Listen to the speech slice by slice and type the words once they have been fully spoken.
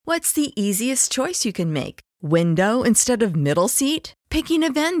What's the easiest choice you can make? Window instead of middle seat? Picking a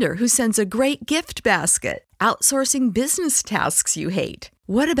vendor who sends a great gift basket? Outsourcing business tasks you hate?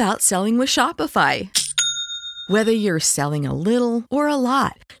 What about selling with Shopify? Whether you're selling a little or a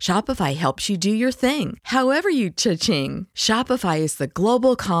lot, Shopify helps you do your thing, however you cha-ching. Shopify is the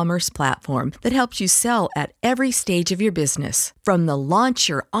global commerce platform that helps you sell at every stage of your business. From the launch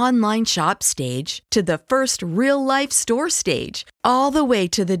your online shop stage to the first real-life store stage, all the way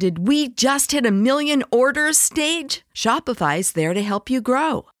to the did we just hit a million orders stage. Shopify's there to help you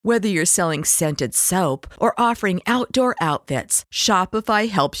grow. Whether you're selling scented soap or offering outdoor outfits, Shopify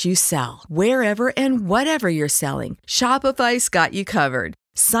helps you sell. Wherever and whatever you're selling, Shopify's got you covered.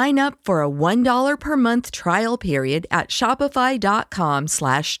 Sign up for a $1 per month trial period at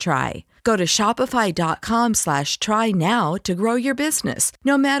shopify.com/try. Go to shopify.com/try now to grow your business,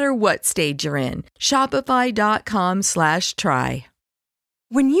 no matter what stage you're in. Shopify.com/try.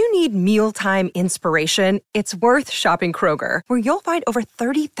 When you need mealtime inspiration, it's worth shopping Kroger, where you'll find over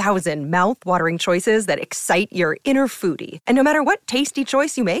 30,000 mouth-watering choices that excite your inner foodie. And no matter what tasty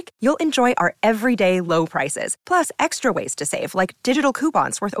choice you make, you'll enjoy our everyday low prices, plus extra ways to save, like digital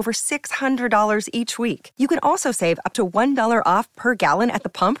coupons worth over $600 each week. You can also save up to $1 off per gallon at the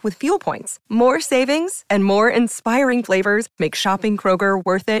pump with fuel points. More savings and more inspiring flavors make shopping Kroger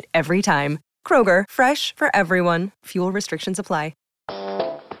worth it every time. Kroger, fresh for everyone. Fuel restrictions apply.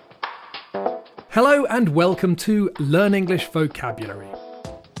 Hello and welcome to Learn English Vocabulary.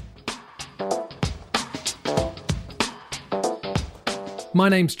 My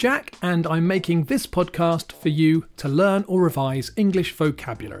name's Jack and I'm making this podcast for you to learn or revise English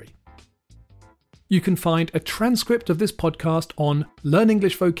vocabulary. You can find a transcript of this podcast on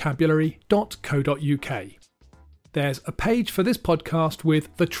learnenglishvocabulary.co.uk. There's a page for this podcast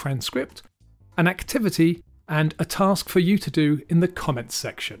with the transcript, an activity and a task for you to do in the comments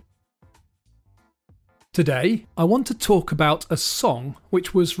section. Today, I want to talk about a song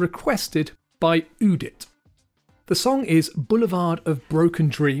which was requested by Udit. The song is Boulevard of Broken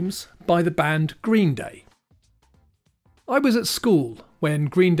Dreams by the band Green Day. I was at school when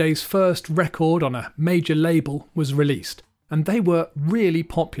Green Day's first record on a major label was released, and they were really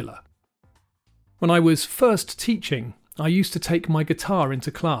popular. When I was first teaching, I used to take my guitar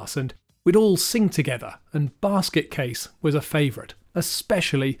into class and we'd all sing together, and Basket Case was a favourite,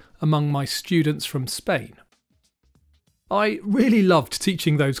 especially among my students from Spain. I really loved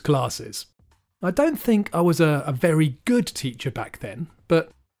teaching those classes. I don't think I was a very good teacher back then,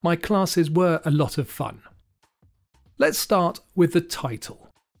 but my classes were a lot of fun. Let's start with the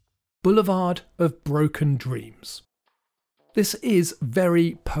title, Boulevard of Broken Dreams. This is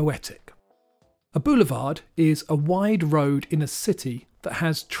very poetic. A boulevard is a wide road in a city that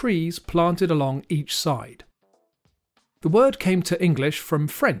has trees planted along each side. The word came to English from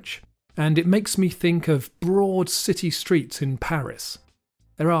French, and it makes me think of broad city streets in Paris.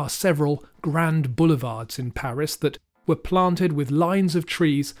 There are several grand boulevards in Paris that were planted with lines of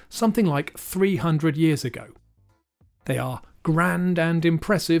trees something like 300 years ago. They are grand and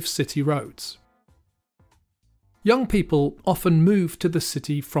impressive city roads. Young people often move to the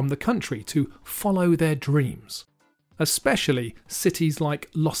city from the country to follow their dreams, especially cities like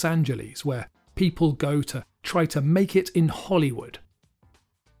Los Angeles, where people go to try to make it in Hollywood.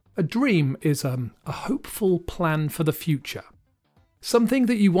 A dream is a hopeful plan for the future. Something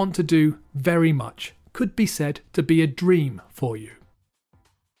that you want to do very much could be said to be a dream for you.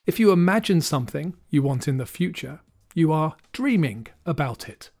 If you imagine something you want in the future, you are dreaming about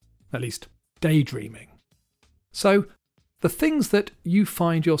it, at least daydreaming. So, the things that you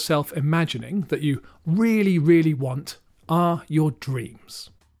find yourself imagining that you really, really want are your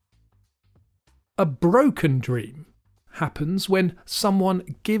dreams. A broken dream happens when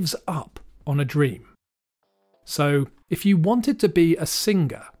someone gives up on a dream. So, if you wanted to be a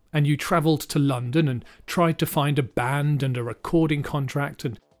singer and you travelled to London and tried to find a band and a recording contract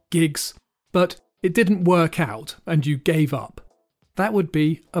and gigs, but it didn't work out and you gave up, that would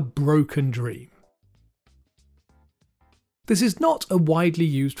be a broken dream. This is not a widely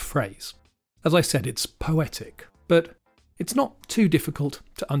used phrase. As I said, it's poetic, but it's not too difficult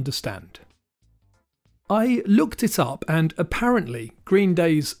to understand. I looked it up and apparently Green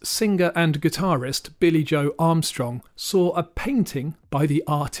Day's singer and guitarist Billie Joe Armstrong saw a painting by the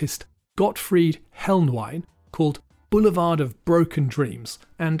artist Gottfried Helnwein called Boulevard of Broken Dreams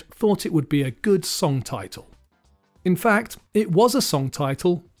and thought it would be a good song title. In fact, it was a song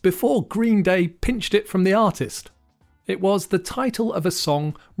title before Green Day pinched it from the artist. It was the title of a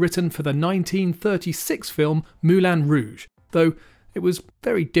song written for the 1936 film Moulin Rouge, though it was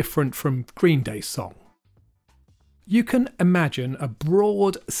very different from Green Day's song. You can imagine a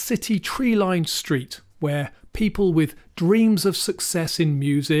broad city tree-lined street where people with dreams of success in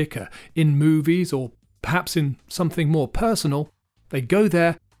music, in movies, or perhaps in something more personal, they go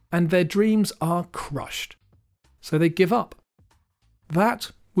there and their dreams are crushed. So they give up.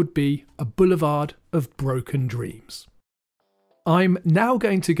 That would be a boulevard of broken dreams. I'm now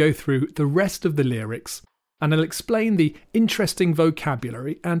going to go through the rest of the lyrics and I'll explain the interesting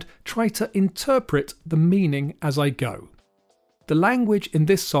vocabulary and try to interpret the meaning as I go. The language in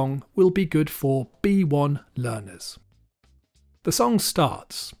this song will be good for B1 learners. The song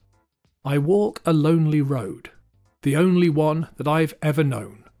starts, "I walk a lonely road, the only one that I've ever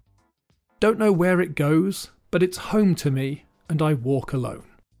known. Don't know where it goes, but it's home to me and I walk alone."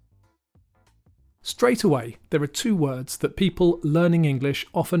 Straight away, there are two words that people learning English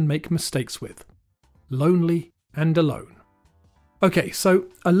often make mistakes with: lonely and alone. Okay, so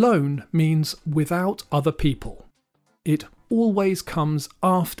alone means without other people. It always comes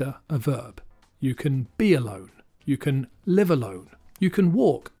after a verb. You can be alone, you can live alone, you can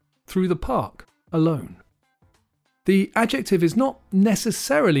walk through the park alone. The adjective is not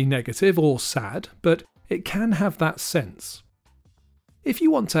necessarily negative or sad, but it can have that sense. If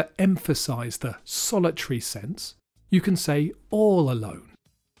you want to emphasise the solitary sense, you can say all alone.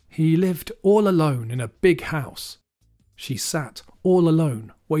 He lived all alone in a big house. She sat all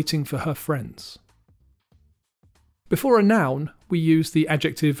alone waiting for her friends. Before a noun, we use the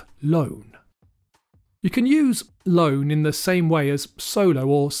adjective lone. You can use lone in the same way as solo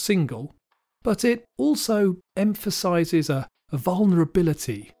or single, but it also emphasises a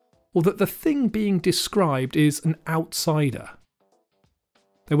vulnerability, or that the thing being described is an outsider.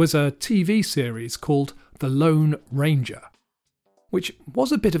 There was a TV series called The Lone Ranger, which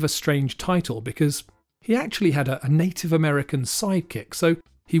was a bit of a strange title because he actually had a Native American sidekick, so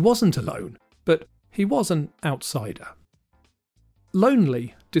he wasn't alone, but he was an outsider.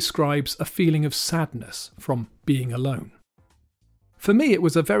 Lonely describes a feeling of sadness from being alone. For me, it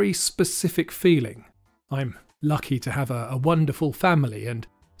was a very specific feeling. I'm lucky to have a wonderful family, and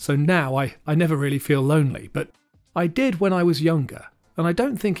so now I never really feel lonely, but I did when I was younger. And I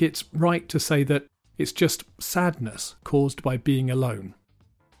don't think it's right to say that it's just sadness caused by being alone.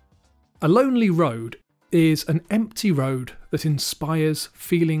 A lonely road is an empty road that inspires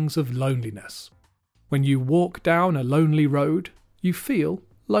feelings of loneliness. When you walk down a lonely road, you feel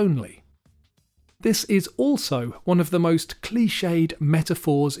lonely. This is also one of the most cliched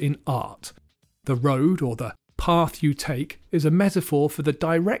metaphors in art. The road, or the path you take, is a metaphor for the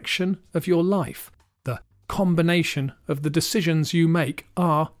direction of your life. Combination of the decisions you make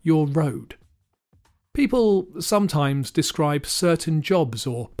are your road. People sometimes describe certain jobs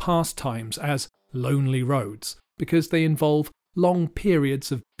or pastimes as lonely roads because they involve long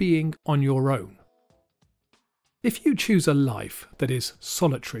periods of being on your own. If you choose a life that is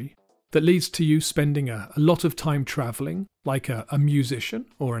solitary, that leads to you spending a lot of time travelling, like a musician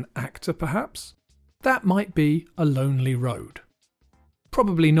or an actor perhaps, that might be a lonely road.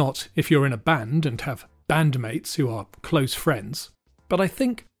 Probably not if you're in a band and have bandmates who are close friends, but I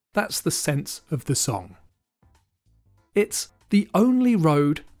think that's the sense of the song. It's the only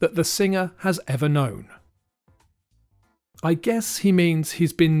road that the singer has ever known. I guess he means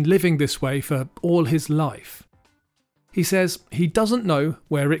he's been living this way for all his life. He says he doesn't know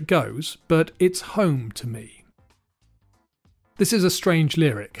where it goes, but it's home to me. This is a strange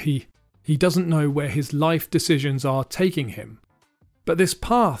lyric. He doesn't know where his life decisions are taking him, but this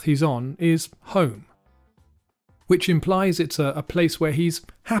path he's on is home, which implies it's a place where he's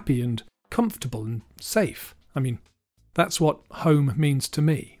happy and comfortable and safe. I mean, that's what home means to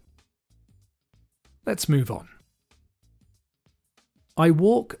me. Let's move on. I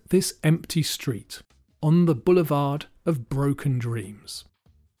walk this empty street on the boulevard of broken dreams,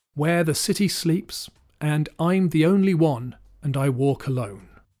 where the city sleeps and I'm the only one and I walk alone.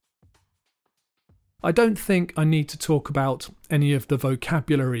 I don't think I need to talk about any of the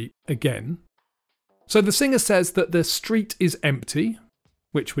vocabulary again. So the singer says that the street is empty,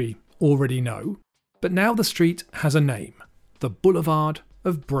 which we already know, but now the street has a name, the Boulevard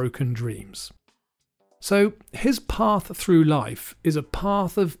of Broken Dreams. So his path through life is a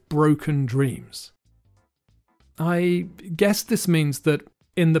path of broken dreams. I guess this means that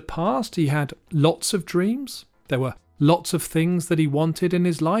in the past he had lots of dreams, there were lots of things that he wanted in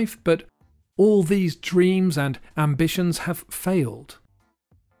his life, but all these dreams and ambitions have failed.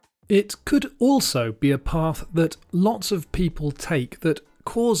 It could also be a path that lots of people take that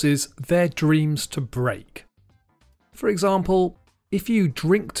causes their dreams to break. For example, if you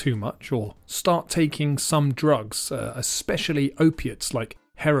drink too much or start taking some drugs, especially opiates like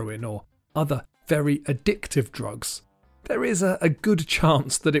heroin or other very addictive drugs, there is a good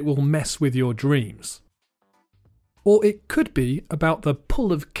chance that it will mess with your dreams. Or it could be about the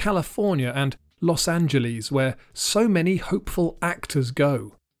pull of California and Los Angeles, where so many hopeful actors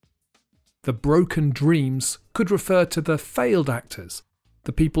go. The broken dreams could refer to the failed actors,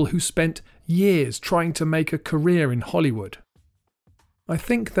 the people who spent years trying to make a career in Hollywood. I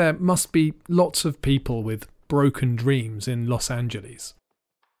think there must be lots of people with broken dreams in Los Angeles.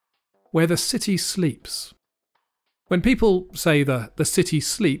 Where the city sleeps. When people say the city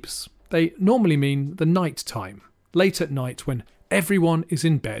sleeps, they normally mean the night time, late at night when everyone is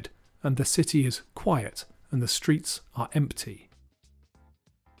in bed and the city is quiet and the streets are empty.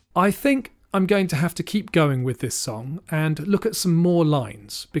 I think I'm going to have to keep going with this song and look at some more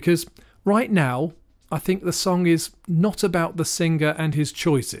lines, because right now I think the song is not about the singer and his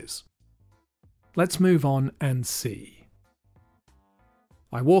choices. Let's move on and see.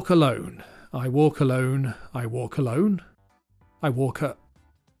 I walk alone, I walk alone, I walk alone, I walk up.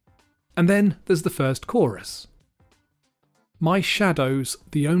 And then there's the first chorus. My shadow's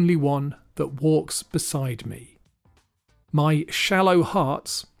the only one that walks beside me. My shallow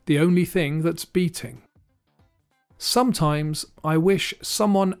heart's the only thing that's beating. Sometimes I wish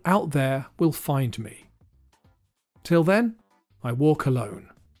someone out there will find me. Till then, I walk alone.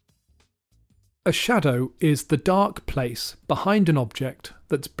 A shadow is the dark place behind an object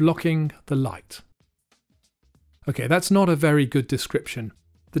that's blocking the light. Okay, that's not a very good description.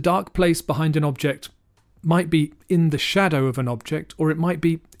 The dark place behind an object might be in the shadow of an object, or it might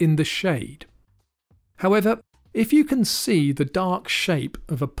be in the shade. However, if you can see the dark shape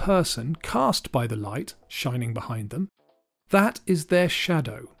of a person cast by the light shining behind them, that is their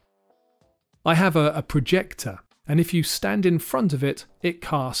shadow. I have a projector, and if you stand in front of it, it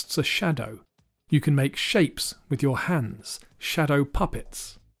casts a shadow. You can make shapes with your hands, shadow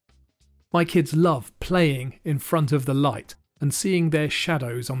puppets. My kids love playing in front of the light and seeing their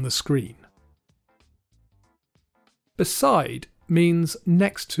shadows on the screen. Beside means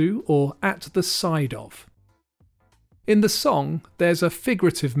next to or at the side of. In the song, there's a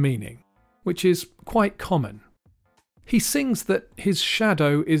figurative meaning, which is quite common. He sings that his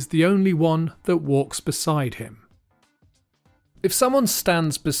shadow is the only one that walks beside him. If someone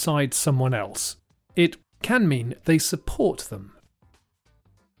stands beside someone else, it can mean they support them.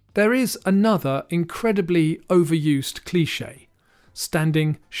 There is another incredibly overused cliché,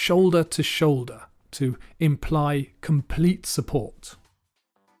 standing shoulder to shoulder, to imply complete support.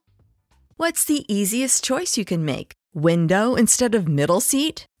 What's the easiest choice you can make? Window instead of middle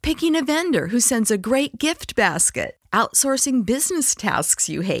seat? Picking a vendor who sends a great gift basket? Outsourcing business tasks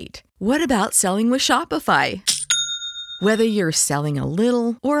you hate? What about selling with Shopify? Whether you're selling a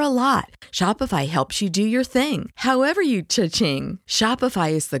little or a lot, Shopify helps you do your thing, however you cha-ching.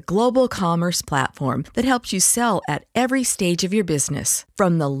 Shopify is the global commerce platform that helps you sell at every stage of your business.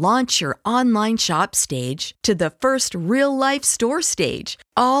 From the launch your online shop stage to the first real-life store stage,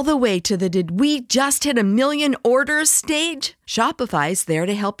 all the way to the did we just hit 1 million orders stage. Shopify's there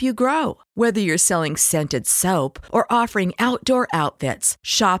to help you grow. Whether you're selling scented soap or offering outdoor outfits,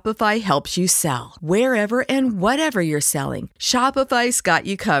 Shopify helps you sell. Wherever and whatever you're selling, Shopify's got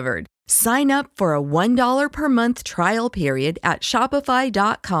you covered. Sign up for a $1 per month trial period at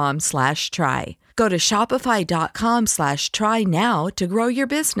shopify.com/try. Go to shopify.com/try now to grow your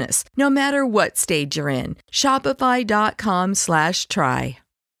business, no matter what stage you're in. Shopify.com/try.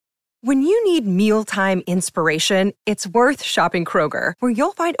 When you need mealtime inspiration, it's worth shopping Kroger, where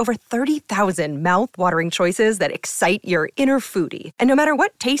you'll find over 30,000 mouth-watering choices that excite your inner foodie. And no matter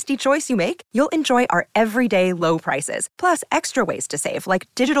what tasty choice you make, you'll enjoy our everyday low prices, plus extra ways to save, like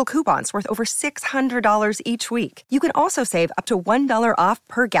digital coupons worth over $600 each week. You can also save up to $1 off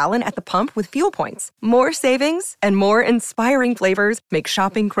per gallon at the pump with fuel points. More savings and more inspiring flavors make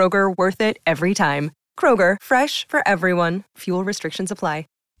shopping Kroger worth it every time. Kroger, fresh for everyone. Fuel restrictions apply.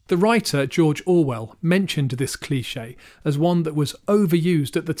 The writer George Orwell mentioned this cliché as one that was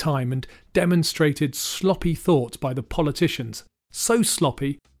overused at the time and demonstrated sloppy thought by the politicians, so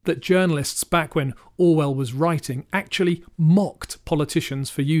sloppy that journalists back when Orwell was writing actually mocked politicians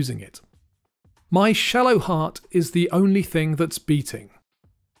for using it. My shallow heart is the only thing that's beating.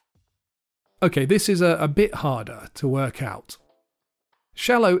 Okay, this is a bit harder to work out.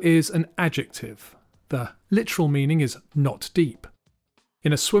 Shallow is an adjective. The literal meaning is not deep.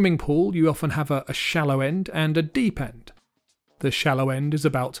 In a swimming pool, you often have a shallow end and a deep end. The shallow end is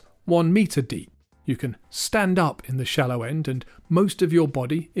about 1 metre deep. You can stand up in the shallow end and most of your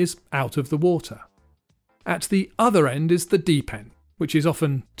body is out of the water. At the other end is the deep end, which is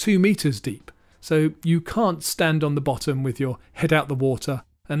often 2 metres deep, so you can't stand on the bottom with your head out the water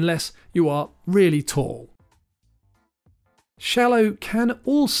unless you are really tall. Shallow can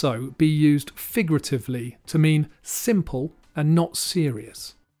also be used figuratively to mean simple and not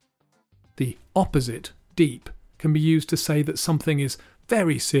serious. The opposite, deep, can be used to say that something is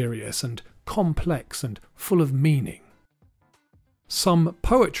very serious and complex and full of meaning. Some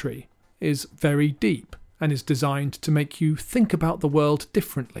poetry is very deep and is designed to make you think about the world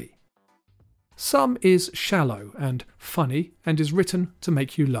differently. Some is shallow and funny and is written to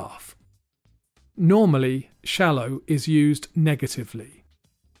make you laugh. Normally, shallow is used negatively.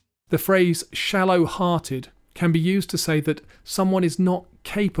 The phrase shallow-hearted can be used to say that someone is not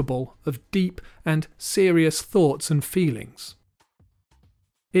capable of deep and serious thoughts and feelings.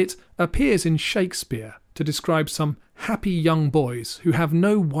 It appears in Shakespeare to describe some happy young boys who have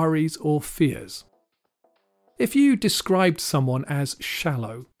no worries or fears. If you described someone as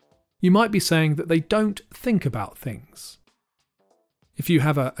shallow, you might be saying that they don't think about things. If you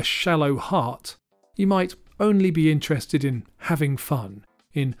have a shallow heart, you might only be interested in having fun,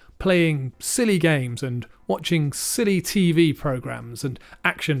 in playing silly games and watching silly TV programs and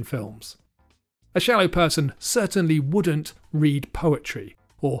action films. A shallow person certainly wouldn't read poetry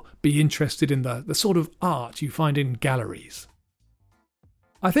or be interested in the sort of art you find in galleries.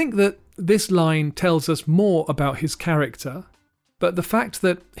 I think that this line tells us more about his character, but the fact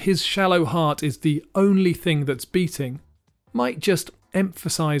that his shallow heart is the only thing that's beating might just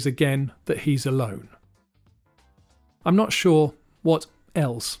emphasise again that he's alone. I'm not sure what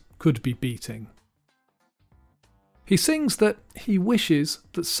else could be beating. He sings that he wishes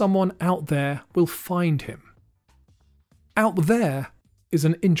that someone out there will find him. Out there is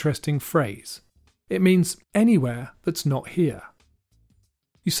an interesting phrase. It means anywhere that's not here.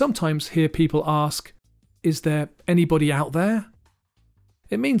 You sometimes hear people ask, "Is there anybody out there?"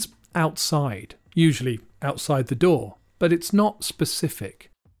 It means outside, usually outside the door, but it's not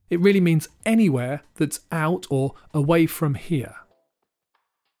specific. It really means anywhere that's out or away from here.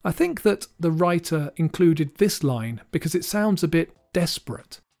 I think that the writer included this line because it sounds a bit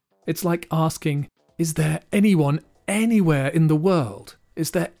desperate. It's like asking, is there anyone anywhere in the world?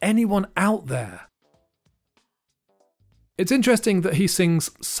 Is there anyone out there? It's interesting that he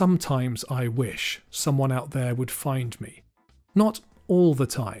sings, "Sometimes I wish someone out there would find me." Not all the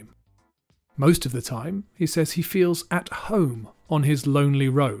time. Most of the time, he says he feels at home on his lonely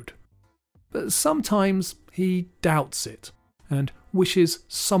road. But sometimes he doubts it and wishes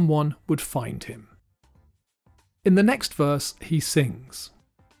someone would find him. In the next verse, he sings,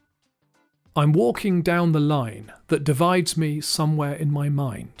 "I'm walking down the line that divides me somewhere in my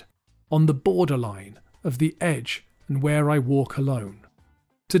mind, on the borderline of the edge and where I walk alone."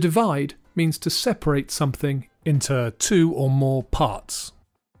 To divide means to separate something into two or more parts.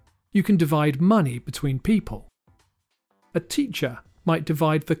 You can divide money between people. A teacher might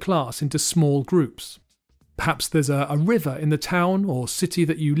divide the class into small groups. Perhaps there's a river in the town or city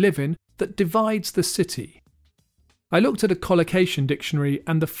that you live in that divides the city. I looked at a collocation dictionary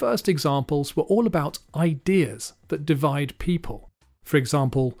and the first examples were all about ideas that divide people. For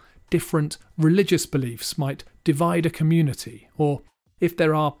example, different religious beliefs might divide a community, or if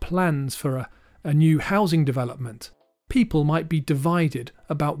there are plans for a new housing development, people might be divided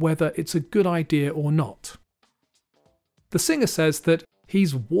about whether it's a good idea or not. The singer says that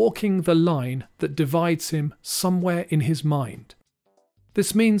he's walking the line that divides him somewhere in his mind.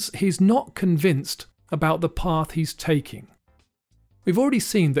 This means he's not convinced about the path he's taking. We've already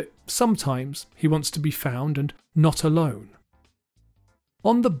seen that sometimes he wants to be found and not alone.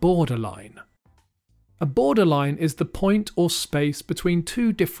 On the borderline. A borderline is the point or space between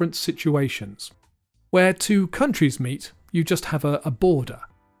two different situations. Where two countries meet, you just have a border.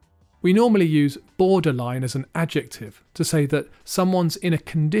 We normally use borderline as an adjective to say that someone's in a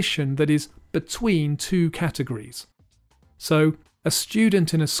condition that is between two categories. So, a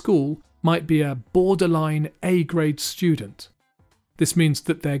student in a school might be a borderline A-grade student. This means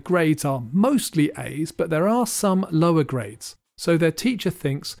that their grades are mostly A's, but there are some lower grades, so their teacher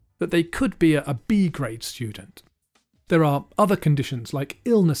thinks that they could be a B-grade student. There are other conditions like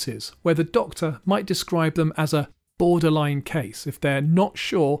illnesses where the doctor might describe them as a borderline case if they're not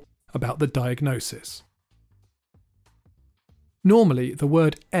sure about the diagnosis. Normally, the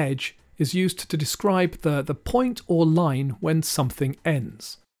word edge is used to describe the point or line when something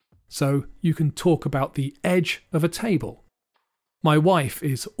ends. So you can talk about the edge of a table. My wife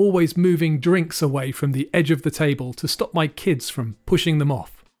is always moving drinks away from the edge of the table to stop my kids from pushing them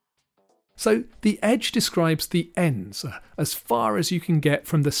off. So the edge describes the ends, as far as you can get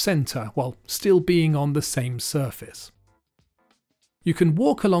from the centre while still being on the same surface. You can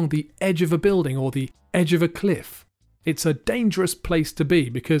walk along the edge of a building or the edge of a cliff. It's a dangerous place to be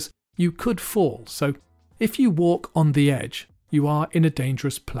because you could fall, so if you walk on the edge, you are in a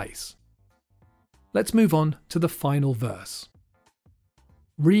dangerous place. Let's move on to the final verse.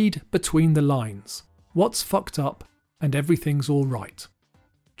 Read between the lines. What's fucked up and everything's all right.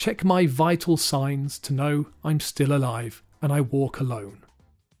 Check my vital signs to know I'm still alive and I walk alone.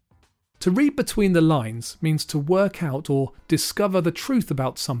 To read between the lines means to work out or discover the truth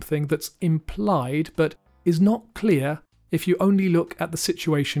about something that's implied but is not clear if you only look at the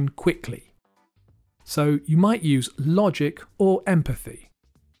situation quickly. So you might use logic or empathy.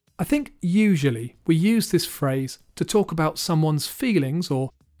 I think usually we use this phrase to talk about someone's feelings, or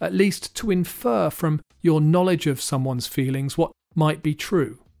at least to infer from your knowledge of someone's feelings what might be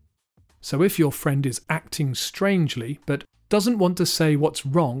true. So if your friend is acting strangely but doesn't want to say what's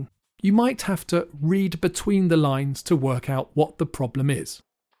wrong, you might have to read between the lines to work out what the problem is.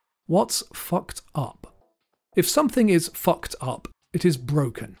 What's fucked up? If something is fucked up, it is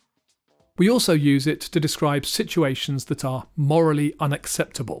broken. We also use it to describe situations that are morally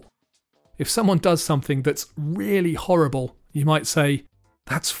unacceptable. If someone does something that's really horrible, you might say,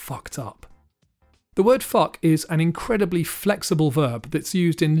 "That's fucked up." The word fuck is an incredibly flexible verb that's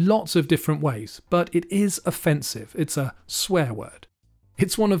used in lots of different ways, but it is offensive. It's a swear word.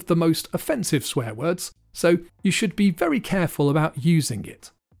 It's one of the most offensive swear words, so you should be very careful about using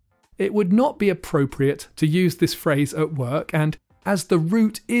it. It would not be appropriate to use this phrase at work, and as the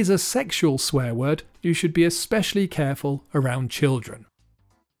root is a sexual swear word, you should be especially careful around children.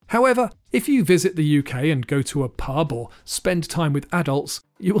 However, if you visit the UK and go to a pub or spend time with adults,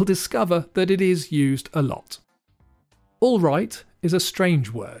 you will discover that it is used a lot. All right is a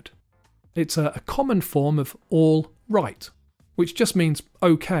strange word. It's a common form of all right, which just means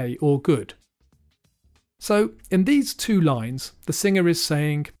okay or good. So, in these two lines, the singer is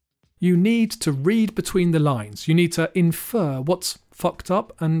saying, you need to read between the lines. You need to infer what's fucked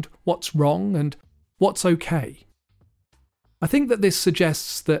up and what's wrong and what's okay. I think that this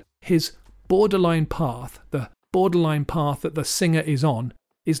suggests that his borderline path, the borderline path that the singer is on,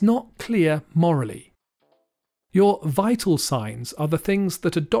 is not clear morally. Your vital signs are the things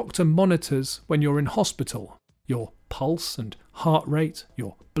that a doctor monitors when you're in hospital. Your pulse and heart rate,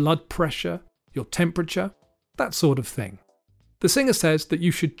 your blood pressure, your temperature, that sort of thing. The singer says that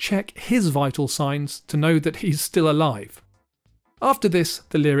you should check his vital signs to know that he's still alive. After this,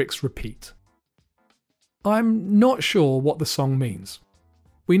 the lyrics repeat. I'm not sure what the song means.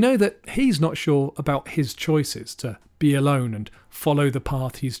 We know that he's not sure about his choices to be alone and follow the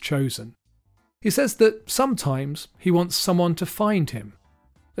path he's chosen. He says that sometimes he wants someone to find him,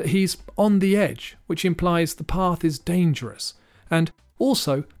 that he's on the edge, which implies the path is dangerous, and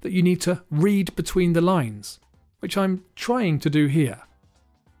also that you need to read between the lines, which I'm trying to do here.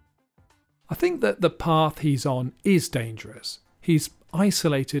 I think that the path he's on is dangerous. He's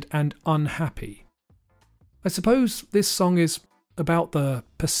isolated and unhappy. I suppose this song is about the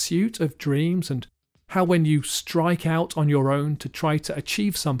pursuit of dreams and how when you strike out on your own to try to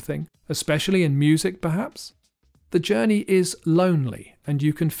achieve something, especially in music perhaps, the journey is lonely and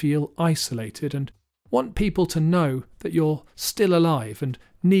you can feel isolated and want people to know that you're still alive and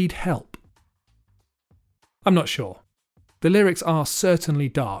need help. I'm not sure. The lyrics are certainly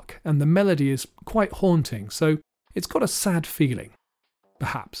dark and the melody is quite haunting, so it's got a sad feeling.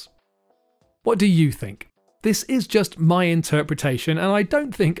 Perhaps. What do you think? This is just my interpretation, and I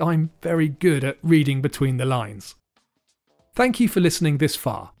don't think I'm very good at reading between the lines. Thank you for listening this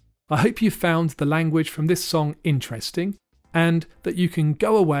far. I hope you found the language from this song interesting, and that you can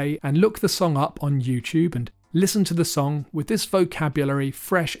go away and look the song up on YouTube and listen to the song with this vocabulary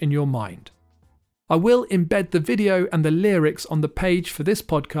fresh in your mind. I will embed the video and the lyrics on the page for this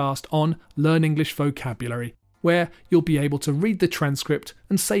podcast on Learn English Vocabulary, where you'll be able to read the transcript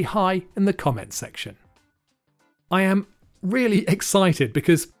and say hi in the comments section. I am really excited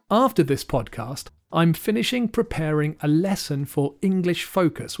because after this podcast, I'm finishing preparing a lesson for English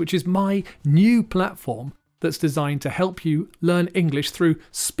Focus, which is my new platform that's designed to help you learn English through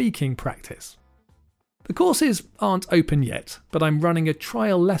speaking practice. The courses aren't open yet, but I'm running a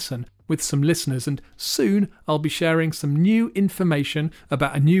trial lesson with some listeners, and soon I'll be sharing some new information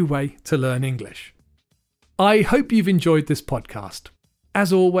about a new way to learn English. I hope you've enjoyed this podcast.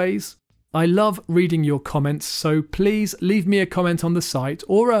 As always, I love reading your comments, so please leave me a comment on the site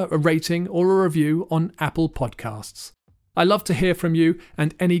or a rating or a review on Apple Podcasts. I love to hear from you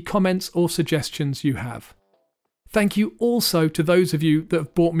and any comments or suggestions you have. Thank you also to those of you that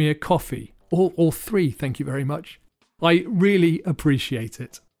have bought me a coffee, or all three, thank you very much. I really appreciate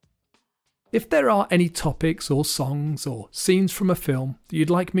it. If there are any topics or songs or scenes from a film that you'd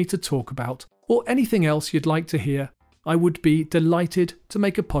like me to talk about, or anything else you'd like to hear, I would be delighted to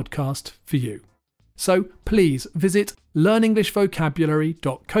make a podcast for you. So please visit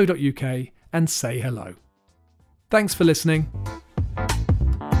learnenglishvocabulary.co.uk and say hello. Thanks for listening.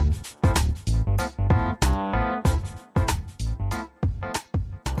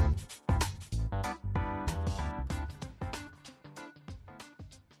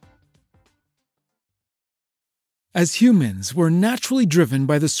 As humans, we're naturally driven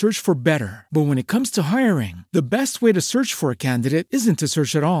by the search for better. But when it comes to hiring, the best way to search for a candidate isn't to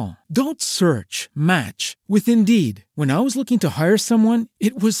search at all. Don't search, match with Indeed. When I was looking to hire someone,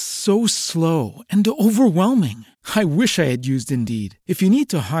 it was so slow and overwhelming. I wish I had used Indeed. If you need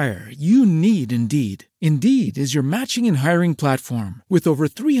to hire, you need Indeed. Indeed is your matching and hiring platform with over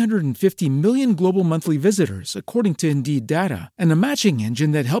 350 million global monthly visitors, according to Indeed data, and a matching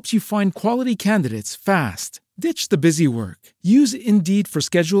engine that helps you find quality candidates fast. Ditch the busy work. Use Indeed for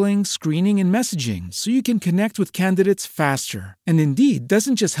scheduling, screening, and messaging so you can connect with candidates faster. And Indeed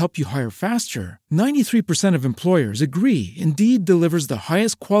doesn't just help you hire faster. 93% of employers agree Indeed delivers the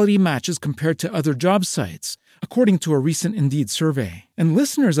highest quality matches compared to other job sites, according to a recent Indeed survey. And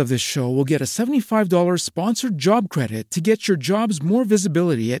listeners of this show will get a $75 sponsored job credit to get your jobs more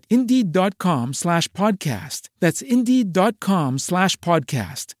visibility at Indeed.com/podcast. That's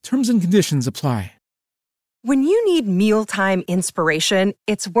Indeed.com/podcast. Terms and conditions apply. When you need mealtime inspiration,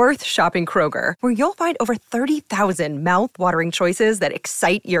 it's worth shopping Kroger, where you'll find over 30,000 mouth-watering choices that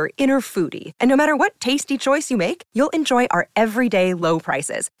excite your inner foodie. And no matter what tasty choice you make, you'll enjoy our everyday low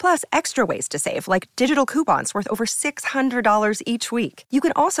prices, plus extra ways to save, like digital coupons worth over $600 each week. You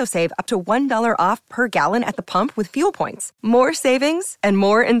can also save up to $1 off per gallon at the pump with fuel points. More savings and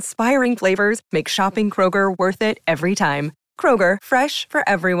more inspiring flavors make shopping Kroger worth it every time. Kroger, fresh for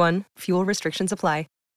everyone. Fuel restrictions apply.